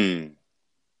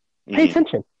 Mm-hmm. Pay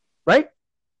attention, right?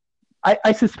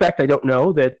 I suspect, I don't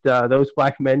know, that those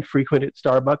black men frequented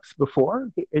Starbucks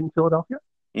before in Philadelphia.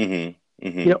 Mm-hmm.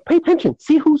 Mm-hmm. You know, pay attention.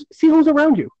 See who's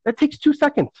around you. That takes 2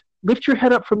 seconds. Lift your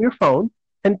head up from your phone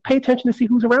and pay attention to see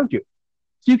who's around you,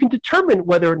 so you can determine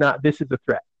whether or not this is a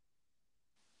threat.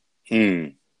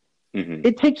 Mm-hmm.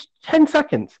 It takes 10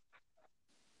 seconds,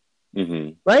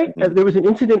 Mm-hmm. right? Mm-hmm. There was an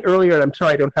incident earlier, and I'm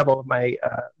sorry I don't have all of my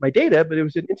data, but there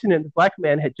was an incident. The black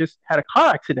man had just had a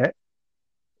car accident.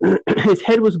 His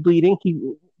head was bleeding. He,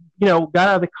 got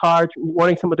out of the car,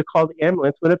 wanting someone to call the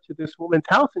ambulance, went up to this woman's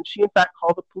house, and she, in fact,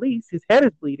 called the police. His head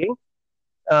is bleeding.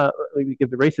 We give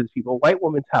the racist people, white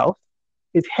woman's house.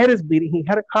 His head is bleeding. He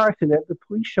had a car accident. The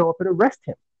police show up and arrest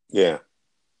him. Yeah.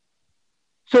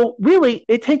 So really,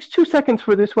 it takes 2 seconds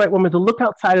for this white woman to look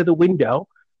outside of the window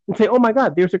and say, oh my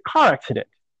God, there's a car accident.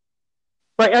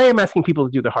 Right? I am asking people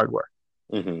to do the hard work.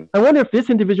 Mm-hmm. I wonder if this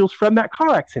individual's from that car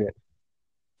accident,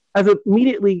 as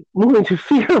immediately move into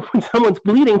fear when someone's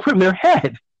bleeding from their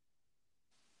head.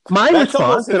 My That's response,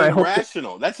 almost an and I hope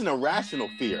irrational. That's an irrational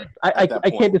fear.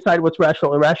 I can't decide what's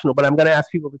rational or irrational, but I'm going to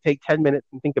ask people to take 10 minutes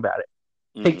and think about it.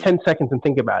 Mm-hmm. Take 10 seconds and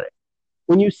think about it.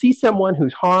 When you see someone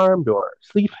who's harmed or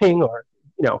sleeping or,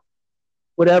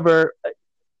 whatever,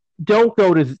 don't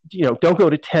go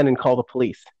to 10 and call the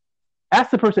police.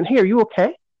 Ask the person, hey, are you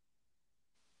okay?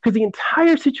 Because the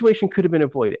entire situation could have been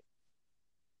avoided.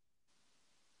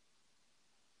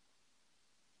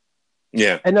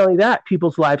 Yeah. And not only that,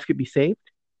 people's lives could be saved,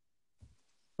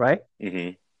 right?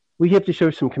 Mm-hmm. We have to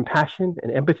show some compassion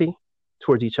and empathy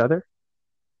towards each other.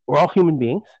 We're all human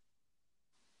beings.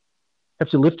 We have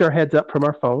to lift our heads up from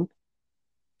our phone.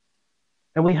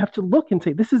 And we have to look and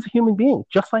say, this is a human being,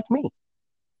 just like me.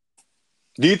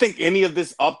 Do you think any of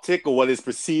this uptick, or what is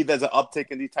perceived as an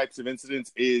uptick in these types of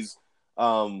incidents, is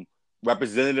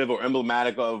representative or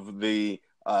emblematic of the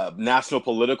national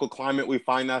political climate we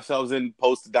find ourselves in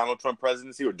post Donald Trump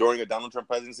presidency or during a Donald Trump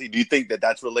presidency? Do you think that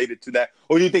that's related to that?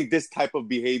 Or do you think this type of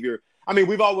behavior, I mean,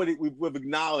 we've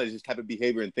acknowledged this type of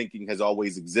behavior and thinking has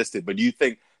always existed, but do you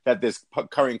think that this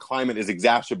current climate is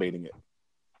exacerbating it?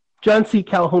 John C.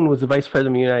 Calhoun was the vice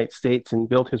president of the United States and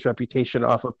built his reputation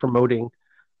off of promoting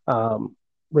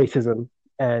racism.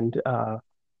 And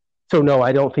so, no,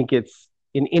 I don't think it's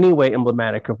in any way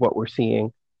emblematic of what we're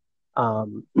seeing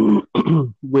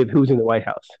with who's in the White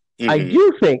House. Mm-hmm. I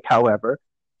do think, however,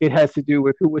 it has to do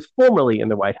with who was formerly in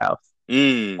the White House.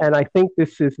 And I think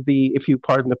this is if you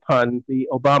pardon the pun, the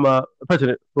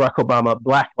President Barack Obama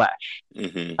backlash.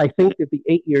 Mm-hmm. I think that the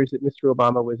 8 years that Mr.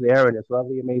 Obama was there and his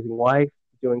lovely, amazing wife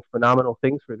doing phenomenal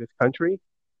things for this country,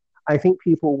 I think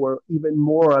people were even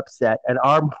more upset and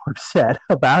are more upset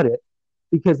about it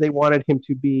because they wanted him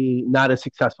to be not as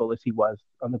successful as he was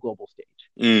on the global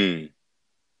stage.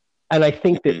 And I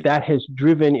think that has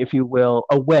driven, if you will,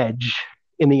 a wedge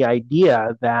in the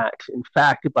idea that, in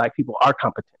fact, Black people are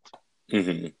competent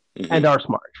and are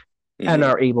smart and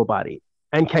are able-bodied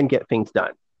and can get things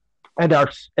done and are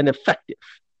effective.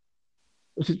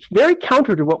 Which is very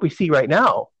counter to what we see right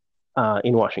now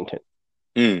in Washington.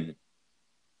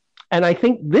 And I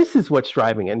think this is what's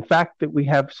driving it. In fact, that we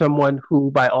have someone who,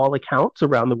 by all accounts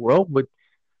around the world,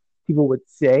 people would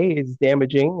say is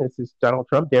damaging. This is Donald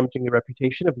Trump damaging the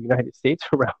reputation of the United States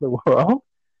around the world.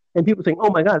 And people saying, oh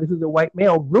my God, this is a white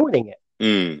male ruining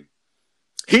it.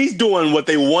 He's doing what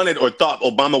they wanted or thought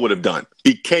Obama would have done.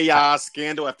 Be chaos,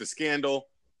 scandal after scandal.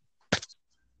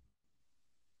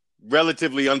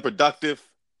 Relatively unproductive.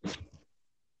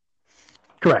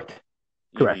 Correct.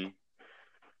 Correct.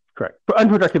 But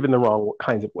unproductive in the wrong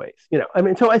kinds of ways.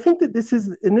 So I think that this is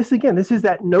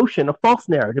that notion, a false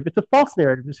narrative. It's a false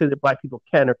narrative to say that Black people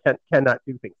cannot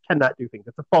do things.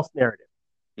 It's a false narrative.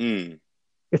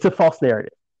 It's a false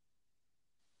narrative.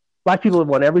 Black people have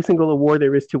won every single award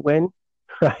there is to win,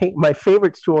 right? My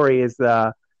favorite story is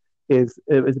about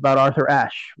Arthur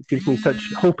Ashe. It gives me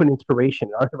such hope and inspiration.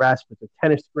 Arthur Ashe was a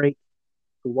tennis great.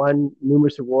 who won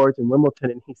numerous awards in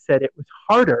Wimbledon, and he said it was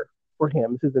harder for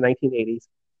him, this is the 1980s,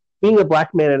 being a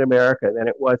black man in America than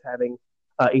it was having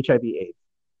HIV/AIDS,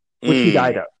 which he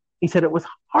died of. He said it was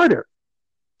harder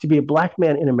to be a black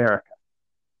man in America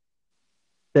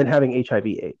than having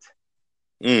HIV/AIDS.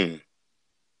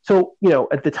 So,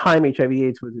 at the time,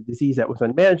 HIV/AIDS was a disease that was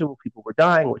unmanageable. People were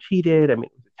dying, which he did. I mean,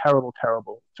 it was a terrible,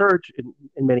 terrible surge in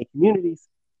many communities.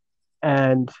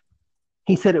 And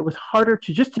he said it was harder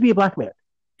to be a black man.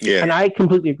 Yeah. And I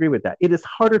completely agree with that. It is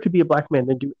harder to be a black man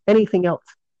than do anything else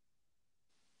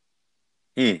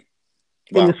in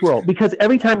this world. Because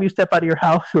every time you step out of your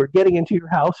house or getting into your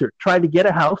house or trying to get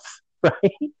a house,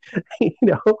 right?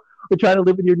 Or trying to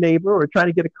live with your neighbor or trying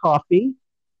to get a coffee,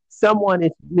 someone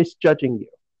is misjudging you.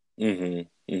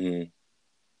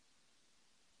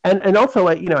 And also,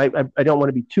 I don't want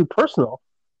to be too personal,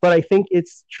 but I think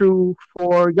it's true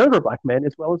for younger black men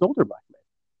as well as older black men.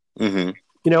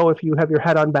 If you have your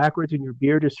hat on backwards and your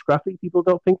beard is scruffy, people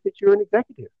don't think that you're an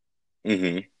executive.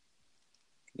 That's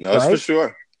right? For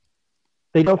sure.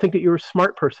 They don't think that you're a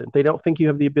smart person. They don't think you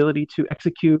have the ability to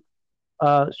execute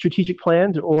strategic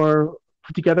plans or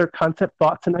put together concept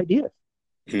thoughts and ideas.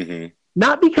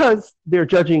 Not because they're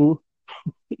judging,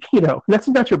 that's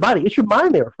not your body. It's your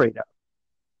mind they're afraid of.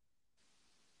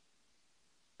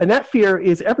 And that fear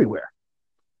is everywhere.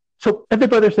 So at the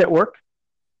Brothers Network,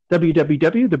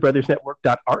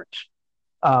 www.thebrothersnetwork.art.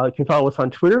 You can follow us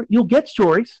on Twitter. You'll get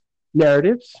stories,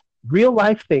 narratives, real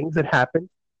life things that happen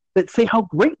that say how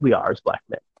great we are as black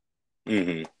men.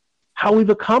 How we've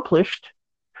accomplished,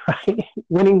 right?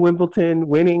 Winning Wimbledon,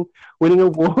 winning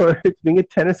awards, being a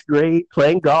tennis great,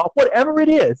 playing golf, whatever it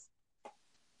is,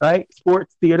 right?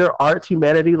 Sports, theater, arts,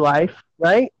 humanity, life,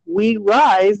 right? We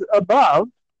rise above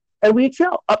and we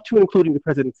excel up to and including the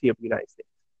presidency of the United States.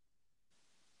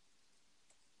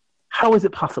 How is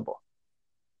it possible?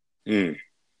 And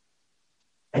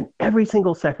every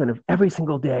single second of every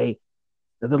single day,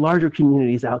 the larger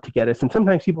community is out to get us. And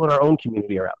sometimes people in our own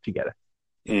community are out to get us.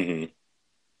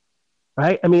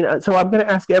 Right? I mean, so I'm going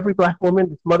to ask every black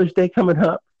woman, it's Mother's Day coming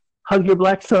up, hug your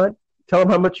black son, tell him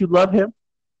how much you love him,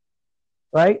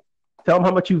 right? Tell him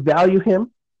how much you value him.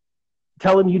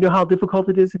 Tell him you know how difficult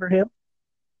it is for him,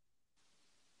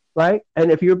 right?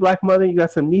 And if you're a black mother, you got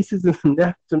some nieces and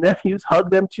some nephews, hug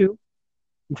them too,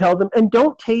 and tell them, and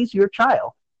don't tase your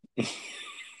child.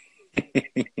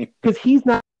 Because he's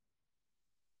not.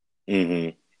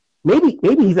 Maybe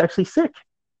he's actually sick,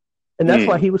 and that's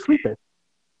why he was sleeping.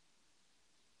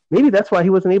 Maybe that's why he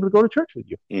wasn't able to go to church with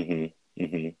you.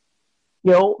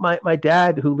 My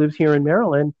dad, who lives here in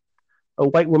Maryland, a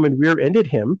white woman rear-ended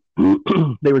him.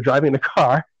 They were driving in a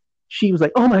car. She was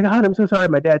like, "Oh my God, I'm so sorry.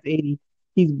 My dad's 80.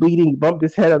 He's bleeding. He bumped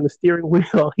his head on the steering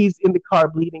wheel. He's in the car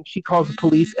bleeding." She calls the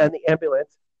police and the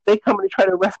ambulance. They come and try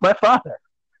to arrest my father.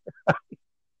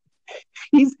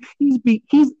 He's in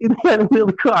the wheel of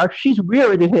the car. She's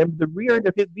rear-ended him. The rear end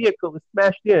of his vehicle is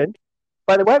smashed in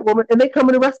by the white woman, and they come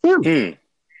and arrest him. And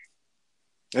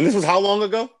this was how long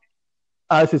ago?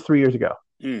 This is 3 years ago.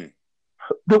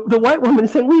 The white woman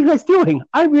is saying, "What are you guys doing?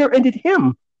 I rear-ended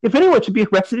him. If anyone should be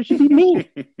arrested, it should be me."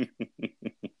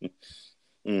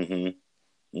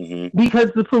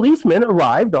 Because the policeman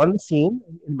arrived on the scene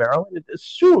in Maryland and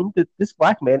assumed that this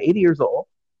black man, 80 years old,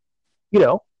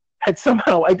 had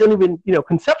somehow, I don't even,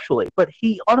 conceptually, but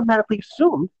he automatically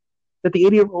assumed that the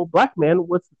 80-year-old black man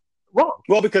was wrong.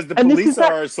 Well, because the police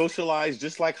are socialized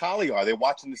just like Holly are. They're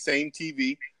watching the same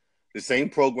TV, the same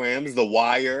programs, The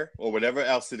Wire, or whatever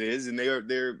else it is, and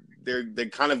they're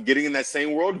kind of getting in that same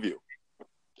worldview.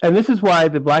 And this is why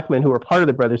the black men who are part of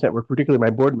the Brothers Network, particularly my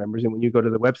board members, and when you go to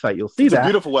the website, you'll see it's a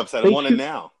beautiful website. I'm on it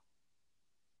now.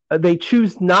 They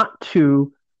choose not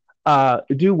to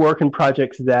do work and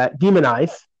projects that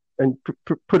demonize and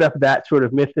put up that sort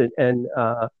of myth and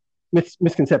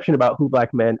misconception about who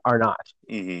black men are not.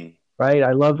 Right?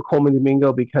 I love Coleman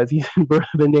Domingo because he's in Birth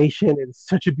of a Nation. It's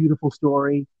such a beautiful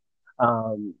story.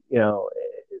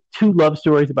 Two love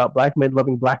stories about black men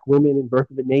loving black women in Birth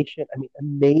of a Nation. I mean,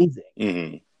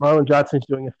 amazing. Marlon Johnson's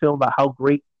doing a film about how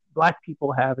great black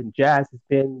people have and jazz has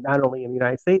been not only in the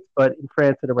United States, but in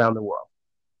France and around the world.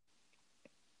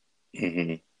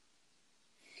 Hey,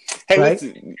 right?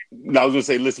 Listen, I was going to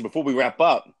say, listen, before we wrap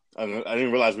up, I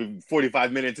didn't realize we're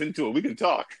 45 minutes into it. We can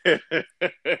talk.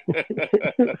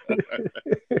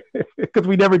 Because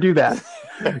we never do that.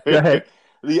 Go ahead.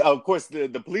 Of course,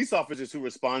 the police officers who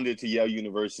responded to Yale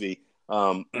University,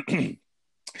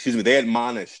 they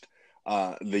admonished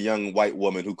the young white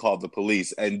woman who called the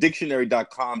police. And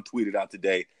Dictionary.com tweeted out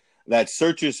today that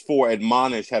searches for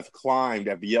admonish have climbed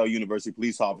after Yale University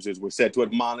police officers were said to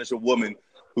admonish a woman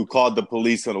who called the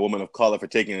police on a woman of color for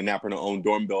taking a nap in her own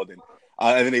dorm building.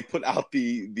 And then they put out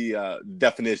the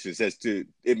definition.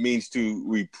 It means to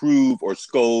reprove or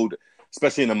scold,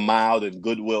 especially in a mild and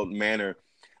good-willed manner.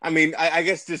 I mean, I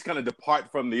guess just kind of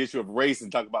depart from the issue of race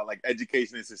and talk about like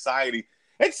education and society.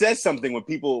 It says something when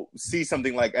people see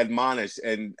something like admonish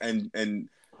and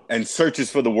searches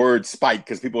for the word spike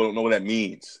because people don't know what that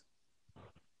means.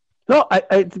 No,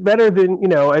 it's better than,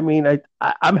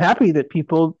 I'm happy that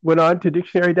people went on to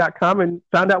dictionary.com and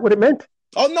found out what it meant.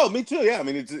 Oh, no, me too. Yeah. I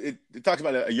mean, it talks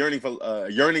about a yearning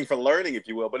for learning, if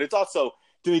you will, but it's also,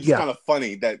 to me, just kind of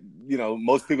funny that,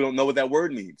 most people don't know what that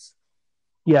word means.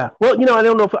 Yeah. Well, I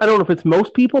don't know if it's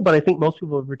most people, but I think most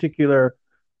people of a particular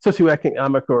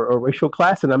socioeconomic or racial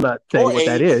class, and I'm not saying what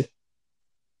that is.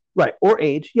 Right. Or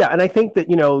age. Yeah. And I think that,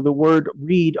 the word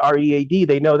read, READ,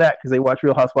 they know that because they watch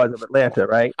Real Housewives of Atlanta,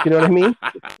 right? You know what I mean?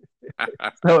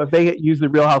 So if they use the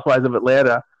Real Housewives of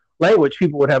Atlanta language,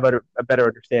 people would have a better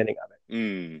understanding of it.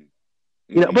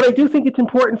 Mm-hmm. But I do think it's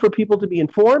important for people to be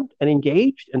informed and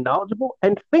engaged and knowledgeable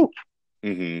and think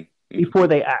before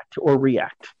they act or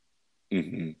react.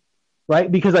 Mm-hmm. Right?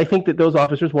 Because I think that those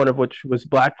officers, one of which was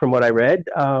black from what I read,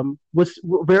 was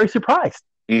very surprised.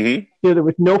 Mm-hmm. There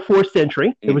was no forced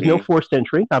entry.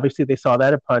 Obviously, they saw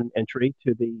that upon entry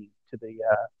to the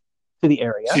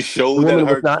area. She showed that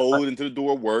her code into the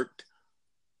door worked.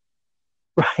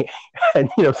 Right. And,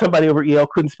 somebody over at Yale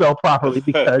couldn't spell properly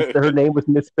because her name was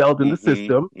misspelled in the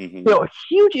system. Mm-hmm. A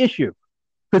huge issue.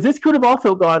 Because this could have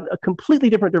also gone a completely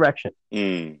different direction.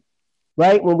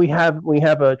 Right? When we have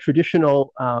a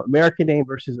traditional American name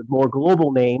versus a more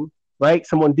global name, right?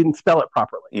 Someone didn't spell it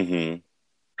properly. Mm-hmm.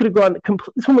 Could have gone.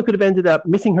 Someone could have ended up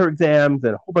missing her exams,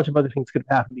 and a whole bunch of other things could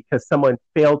have happened because someone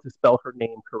failed to spell her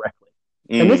name correctly.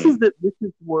 And this is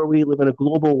where we live in a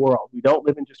global world. We don't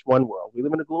live in just one world. We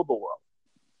live in a global world.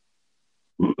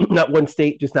 Not one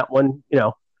state, just not one.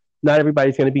 Not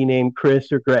everybody's going to be named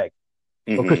Chris or Greg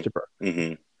or Christopher.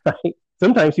 Mm-hmm. Right?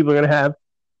 Sometimes people are going to have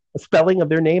a spelling of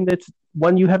their name that's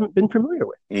one you haven't been familiar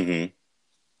with. Mm-hmm.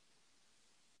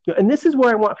 And this is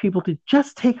where I want people to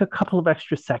just take a couple of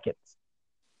extra seconds.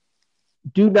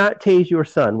 Do not tase your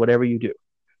son, whatever you do.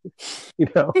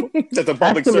 That's a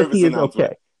public service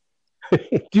announcement.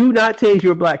 Okay. Do not tase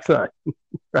your black son,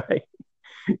 right?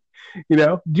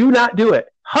 Do not do it.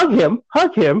 Hug him.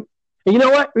 And you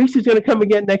know what? Reese is going to come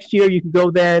again next year. You can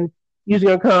go then. He's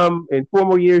going to come in 4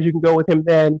 more years. You can go with him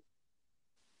then.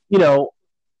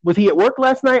 Was he at work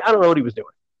last night? I don't know what he was doing.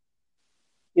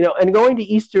 And going to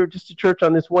Easter just to church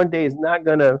on this one day is not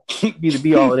going to be the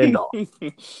be-all and end-all.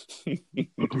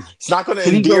 It's not going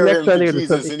to endear him to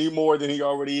Jesus any more than he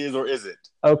already is, or is it?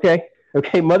 Okay,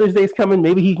 Mother's Day's coming.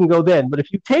 Maybe he can go then. But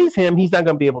if you tase him, he's not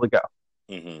going to be able to go.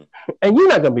 Mm-hmm. And you're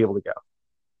not going to be able to go.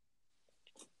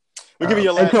 We'll give you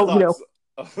your last thoughts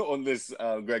on this,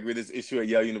 Gregory, this issue at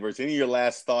Yale University. Any of your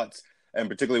last thoughts, and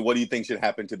particularly what do you think should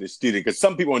happen to this student? Because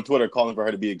some people on Twitter are calling for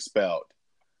her to be expelled.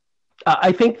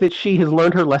 I think that she has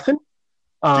learned her lesson.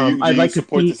 Do you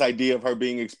support this idea of her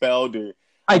being expelled?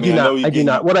 I do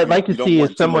not. What I'd like to see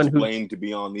is someone who's blamed to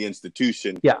be on the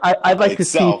institution. Yeah, I'd like to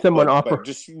see someone offer. But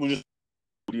just what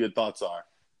your thoughts are.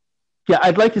 Yeah,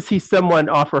 I'd like to see someone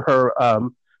offer her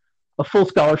a full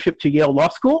scholarship to Yale Law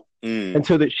School, and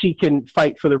so that she can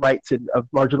fight for the rights of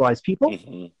marginalized people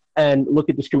and look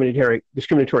at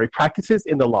discriminatory practices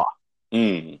in the law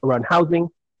around housing,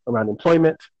 around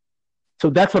employment. So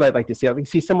that's what I'd like to see. I'd like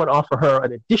to see someone offer her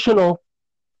an additional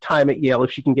time at Yale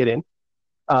if she can get in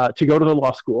to go to the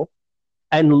law school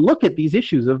and look at these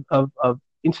issues of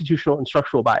institutional and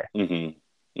structural bias and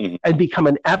become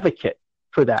an advocate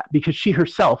for that because she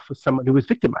herself was someone who was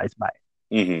victimized by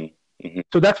it.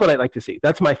 So that's what I'd like to see.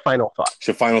 That's my final thought.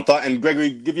 Your final thought. And Gregory,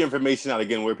 give your information out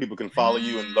again where people can follow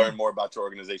you and learn more about your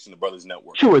organization, the Brothers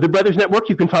Network. Sure. The Brothers Network,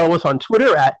 you can follow us on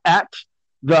Twitter at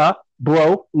the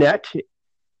BroNet,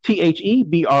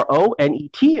 TheBroNet,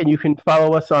 and you can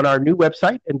follow us on our new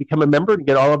website and become a member and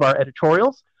get all of our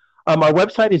editorials. Our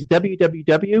website is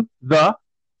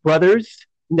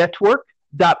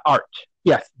www.thebrothersnetwork.art.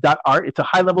 Yes, .art. It's a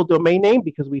high-level domain name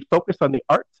because we focus on the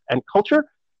arts and culture,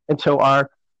 and so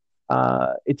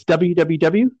it's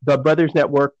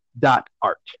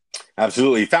www.thebrothersnetwork.art.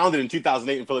 Absolutely. Founded in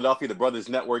 2008 in Philadelphia, the Brothers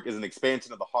Network is an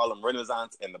expansion of the Harlem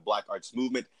Renaissance and the Black arts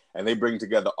movement, and they bring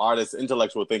together artists,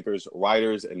 intellectual thinkers,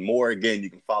 writers, and more. Again, you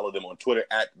can follow them on Twitter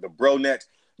at the BroNet.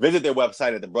 Visit their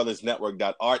website at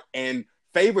thebrothersnetwork.art and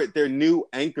favorite their new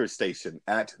anchor station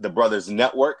at the Brothers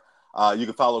Network. You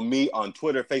can follow me on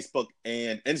Twitter, Facebook,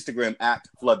 and Instagram at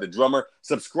Flood the Drummer.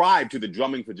 Subscribe to the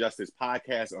Drumming for Justice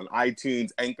podcast on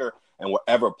iTunes, Anchor, and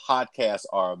wherever podcasts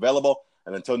are available.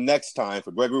 And until next time,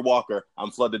 for Gregory Walker,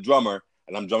 I'm Flood the Drummer.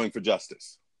 and I'm drumming for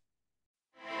justice.